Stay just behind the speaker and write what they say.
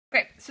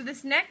Okay, so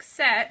this next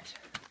set,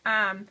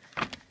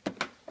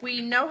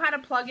 we know how to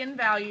plug in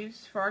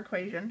values for our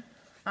equation.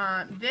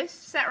 This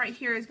set right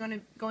here is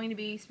going to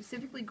be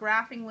specifically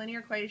graphing linear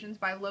equations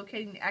by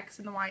locating the x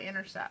and the y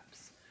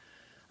intercepts,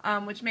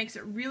 which makes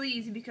it really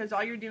easy because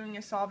all you're doing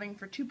is solving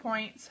for 2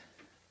 points.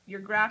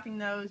 You're graphing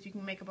those, you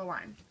can make up a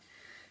line.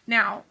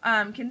 Now,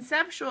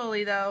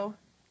 conceptually though,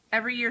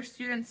 every year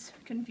students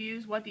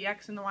confuse what the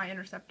x and the y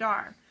intercept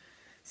are.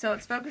 So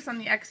let's focus on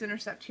the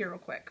x-intercept here real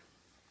quick.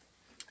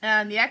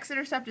 The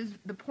x-intercept is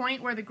the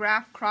point where the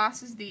graph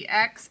crosses the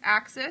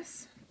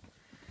x-axis.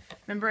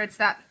 Remember, it's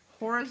that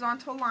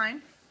horizontal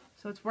line.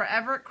 So it's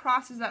wherever it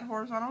crosses that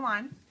horizontal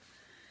line.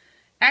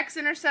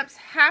 X-intercepts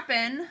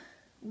happen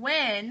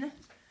when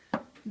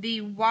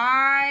the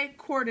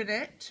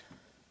y-coordinate,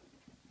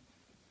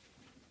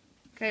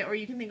 okay, or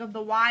you can think of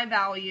the y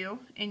value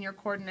in your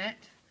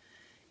coordinate,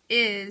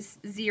 is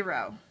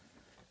 0.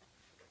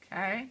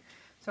 Okay?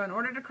 So in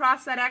order to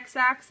cross that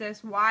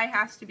x-axis, y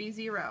has to be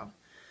 0.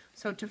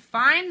 So to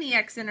find the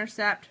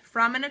x-intercept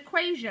from an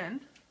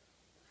equation,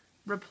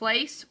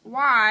 replace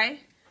y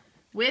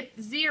with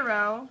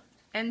 0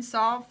 and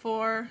solve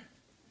for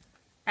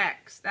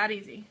x. That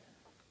easy.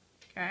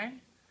 Okay?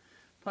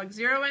 Plug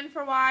 0 in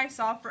for y,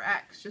 solve for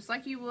x, just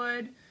like you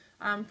would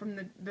from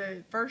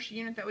the first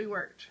unit that we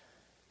worked.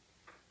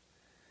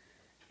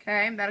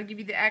 Okay? That'll give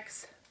you the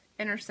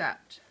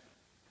x-intercept.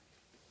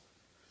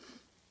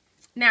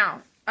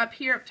 Now, up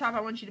here up top,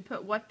 I want you to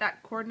put what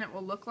that coordinate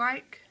will look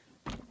like.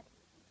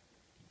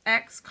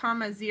 X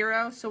comma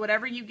 0. So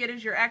whatever you get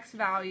as your x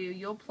value,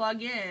 you'll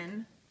plug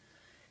in,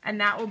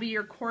 and that will be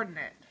your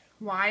coordinate.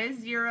 Y is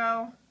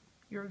 0.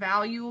 Your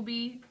value will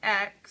be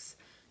x.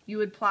 You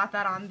would plot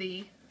that on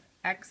the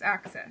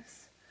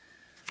x-axis.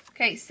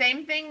 Okay,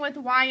 same thing with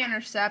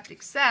y-intercept,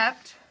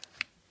 except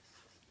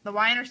the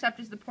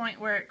y-intercept is the point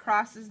where it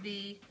crosses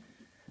the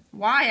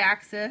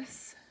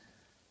y-axis.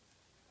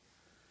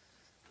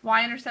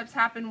 Y-intercepts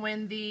happen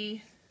when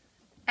the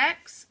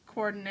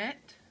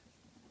x-coordinate,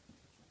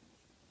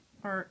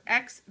 or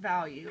x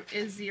value,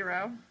 is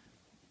 0.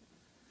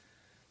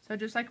 So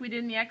just like we did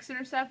in the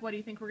x-intercept, what do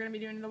you think we're going to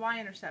be doing in the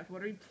y-intercept?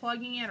 What are we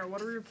plugging in, or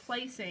what are we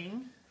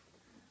replacing?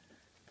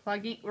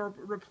 We're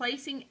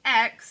replacing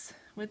x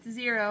with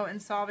 0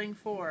 and solving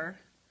for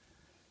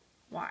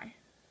y.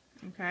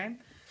 Okay?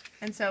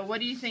 And so what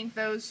do you think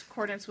those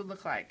coordinates would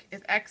look like?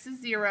 If x is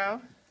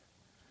 0,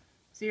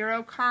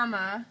 0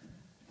 comma,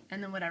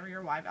 and then whatever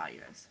your y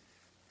value is.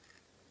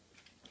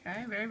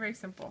 Okay, very, very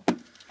simple.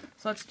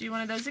 So let's do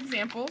one of those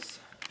examples.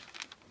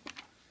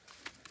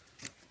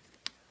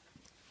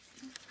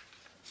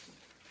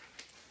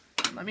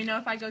 Let me know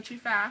if I go too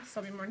fast.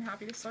 I'll be more than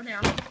happy to slow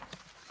down.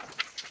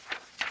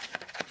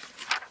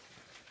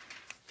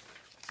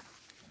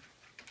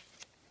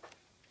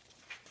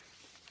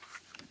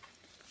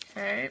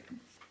 Okay.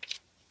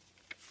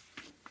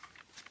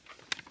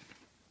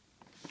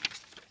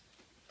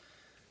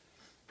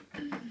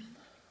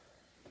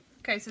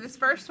 Okay, so this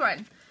first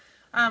one,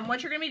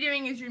 what you're going to be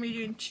doing is you're going to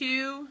be doing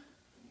 2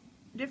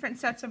 different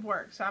sets of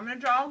work. So I'm going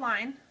to draw a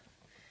line,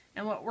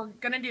 and what we're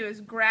going to do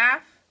is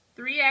graph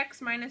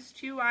 3x minus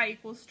 2y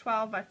equals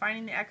 12 by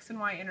finding the x and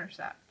y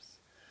intercepts.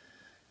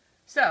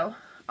 So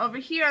over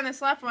here on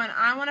this left one,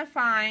 I want to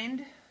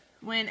find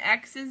when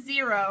x is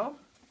 0,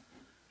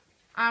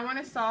 I want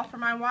to solve for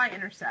my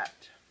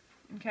y-intercept.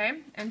 Okay,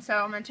 and so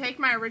I'm going to take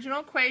my original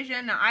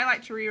equation. Now I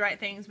like to rewrite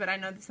things, but I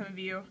know that some of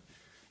you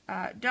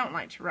don't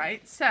like to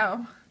write.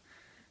 So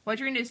what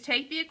you're going to do is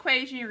take the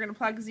equation, you're going to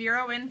plug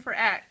 0 in for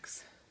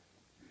x.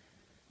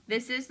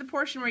 This is the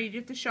portion where you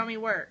have to show me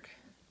work.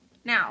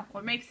 Now,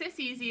 what makes this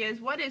easy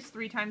is, what is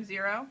 3 times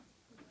 0?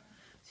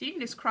 So you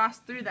can just cross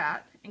through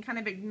that and kind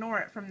of ignore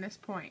it from this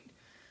point.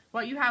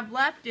 What you have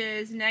left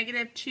is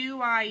negative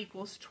 2y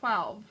equals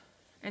 12.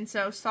 And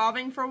so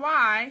solving for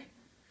y,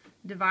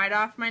 divide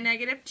off my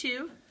negative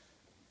 2.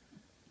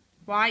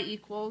 Y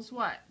equals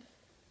what?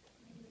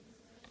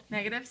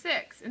 Negative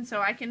 6. And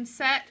so I can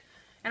set,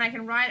 and I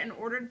can write an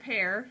ordered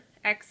pair.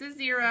 X is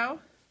 0,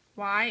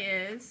 y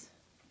is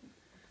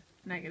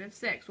negative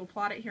 6. We'll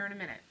plot it here in a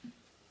minute.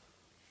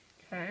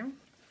 Okay.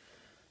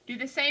 Do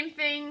the same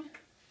thing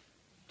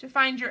to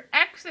find your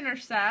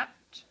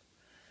x-intercept,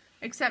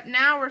 except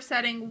now we're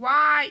setting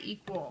y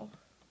equal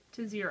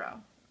to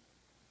 0.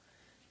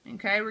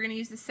 Okay, we're going to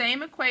use the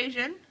same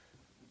equation.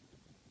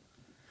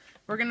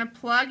 We're going to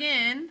plug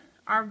in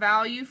our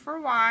value for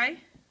y.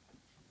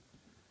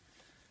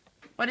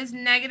 What is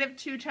negative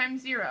 2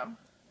 times 0?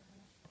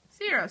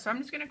 0. So I'm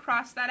just going to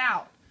cross that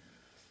out.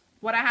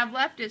 What I have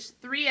left is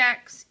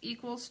 3x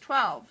equals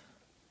 12.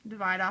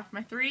 Divide off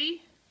my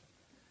 3.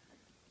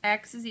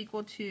 X is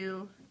equal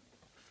to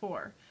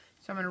 4.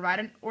 So I'm going to write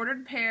an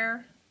ordered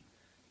pair.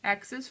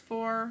 X is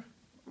 4.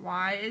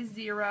 Y is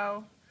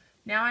 0.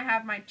 Now I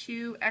have my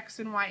 2 x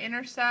and y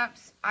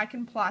intercepts. I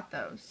can plot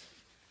those.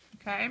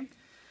 Okay?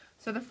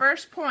 So the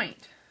first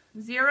point,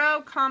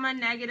 0,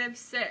 negative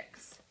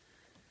 6.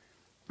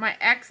 My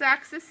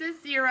x-axis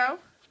is 0.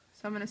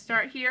 So I'm going to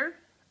start here.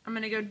 I'm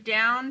going to go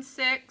down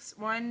 6,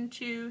 1,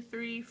 2,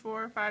 3,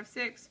 4, 5,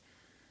 6,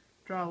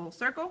 Draw a little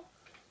circle.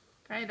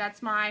 Okay,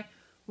 that's my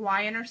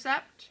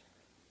y-intercept.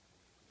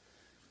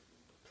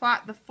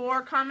 Plot the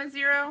 4,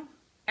 0,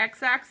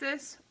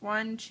 x-axis,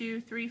 1,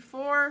 2, 3,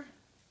 4.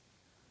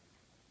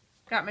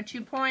 Got my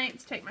 2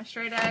 points, take my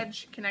straight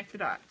edge, connect the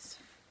dots.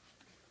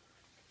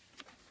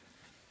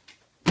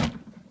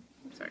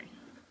 Sorry.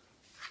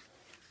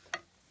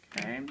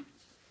 Okay.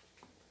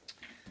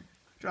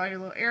 Draw your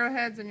little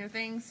arrowheads and your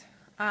things,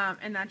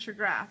 and that's your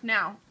graph.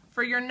 Now,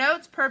 for your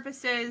notes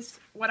purposes,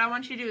 what I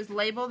want you to do is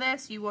label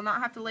this. You will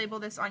not have to label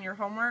this on your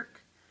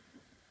homework.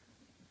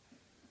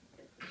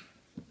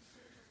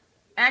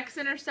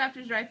 X-intercept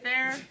is right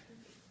there.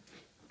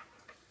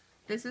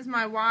 This is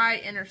my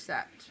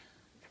y-intercept.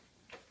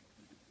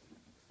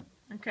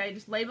 Okay,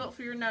 just label it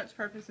for your notes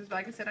purposes, but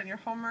like I said, on your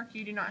homework,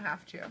 you do not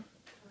have to.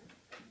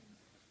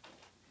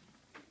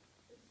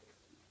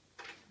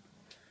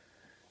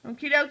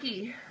 Okie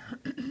dokie.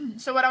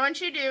 So what I want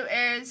you to do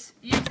is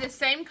use the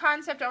same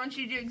concept. I want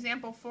you to do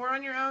example 4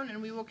 on your own,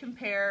 and we will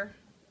compare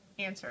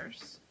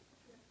answers.